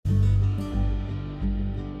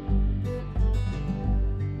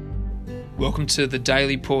Welcome to the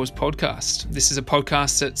Daily Pause podcast. This is a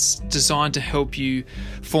podcast that's designed to help you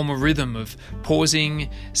form a rhythm of pausing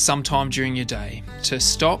sometime during your day, to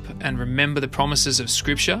stop and remember the promises of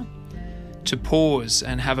Scripture, to pause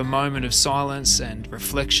and have a moment of silence and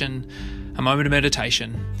reflection, a moment of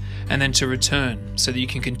meditation, and then to return so that you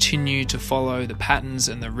can continue to follow the patterns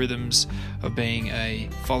and the rhythms of being a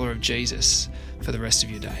follower of Jesus for the rest of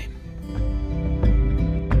your day.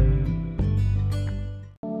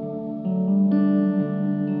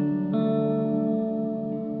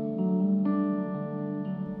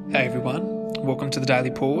 Hey everyone, welcome to the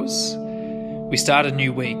Daily Pause. We start a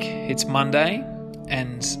new week. It's Monday,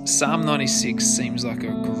 and Psalm 96 seems like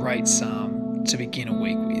a great psalm to begin a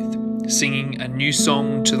week with. Singing a new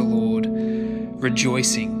song to the Lord,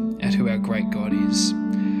 rejoicing at who our great God is.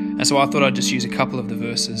 And so I thought I'd just use a couple of the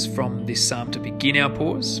verses from this psalm to begin our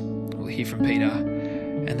pause. We'll hear from Peter,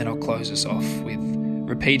 and then I'll close us off with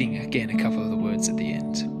repeating again a couple of the words at the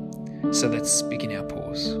end. So let's begin our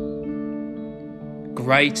pause.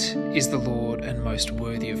 Great is the Lord and most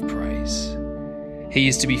worthy of praise. He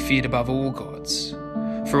is to be feared above all gods.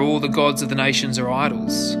 For all the gods of the nations are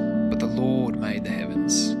idols, but the Lord made the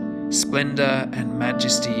heavens. Splendor and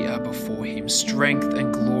majesty are before him. Strength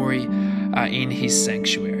and glory are in his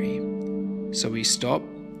sanctuary. So we stop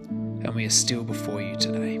and we are still before you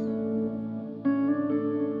today.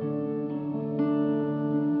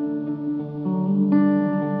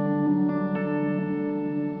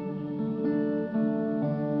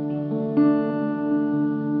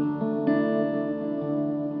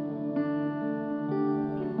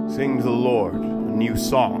 Sing to the Lord a new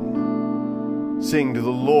song. Sing to the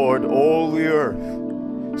Lord all the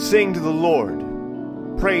earth. Sing to the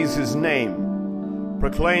Lord. Praise his name.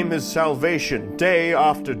 Proclaim his salvation day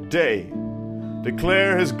after day.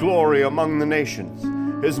 Declare his glory among the nations,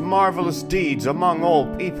 his marvelous deeds among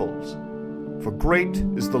all peoples. For great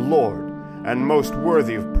is the Lord and most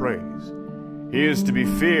worthy of praise. He is to be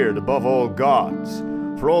feared above all gods,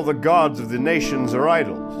 for all the gods of the nations are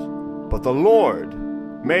idols. But the Lord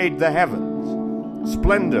made the heavens.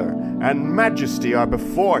 Splendor and majesty are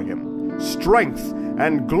before him. Strength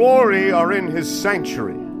and glory are in his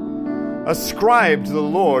sanctuary. Ascribe to the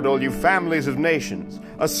Lord, all you families of nations.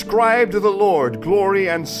 Ascribe to the Lord glory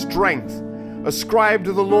and strength. Ascribe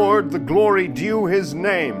to the Lord the glory due his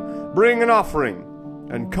name. Bring an offering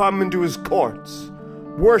and come into his courts.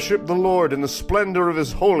 Worship the Lord in the splendor of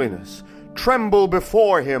his holiness. Tremble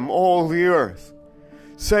before him, all the earth.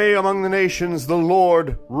 Say among the nations, the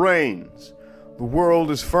Lord reigns. The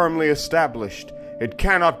world is firmly established. It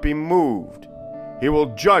cannot be moved. He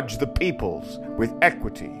will judge the peoples with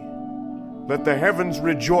equity. Let the heavens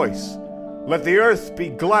rejoice. Let the earth be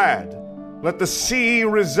glad. Let the sea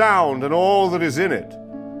resound and all that is in it.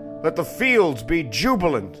 Let the fields be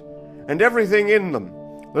jubilant and everything in them.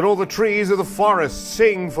 Let all the trees of the forest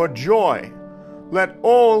sing for joy. Let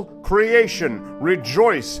all creation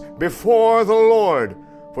rejoice before the Lord.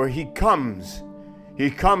 For he comes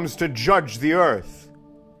to judge the earth.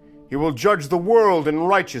 He will judge the world in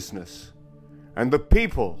righteousness, and the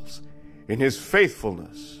peoples in his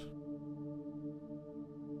faithfulness.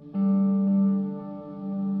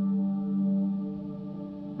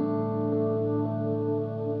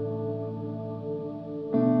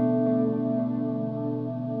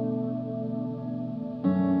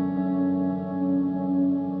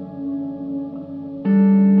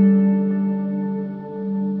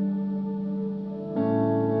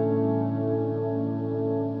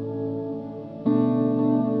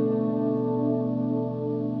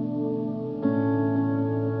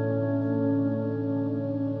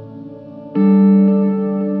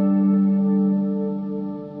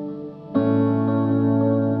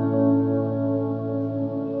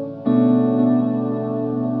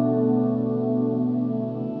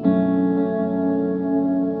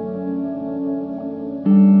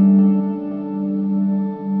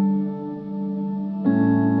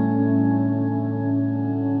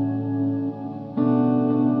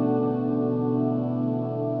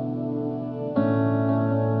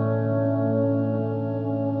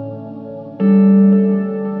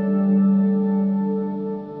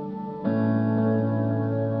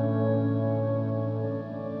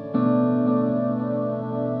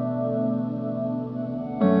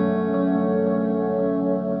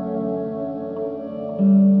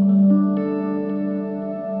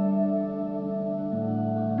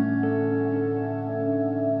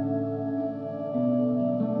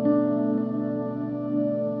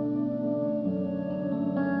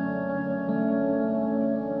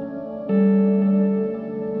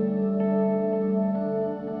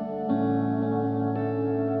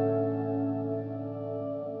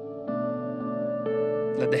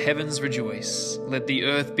 Let the heavens rejoice. Let the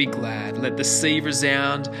earth be glad. Let the sea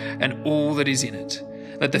resound and all that is in it.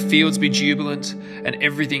 Let the fields be jubilant and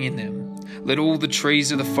everything in them. Let all the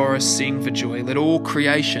trees of the forest sing for joy. Let all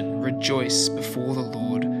creation rejoice before the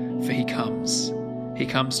Lord, for he comes. He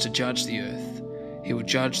comes to judge the earth. He will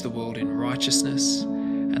judge the world in righteousness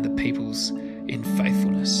and the peoples in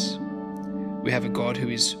faithfulness. We have a God who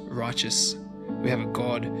is righteous. We have a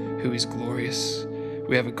God who is glorious.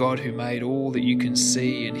 We have a God who made all that you can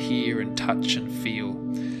see and hear and touch and feel.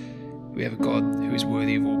 We have a God who is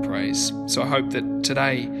worthy of all praise. So I hope that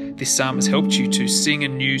today this psalm has helped you to sing a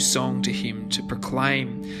new song to him, to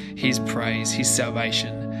proclaim his praise, his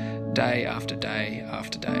salvation, day after day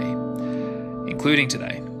after day, including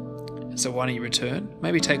today. So why don't you return?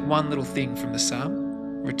 Maybe take one little thing from the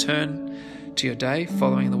psalm, return to your day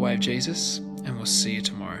following the way of Jesus, and we'll see you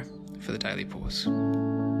tomorrow for the Daily Pause.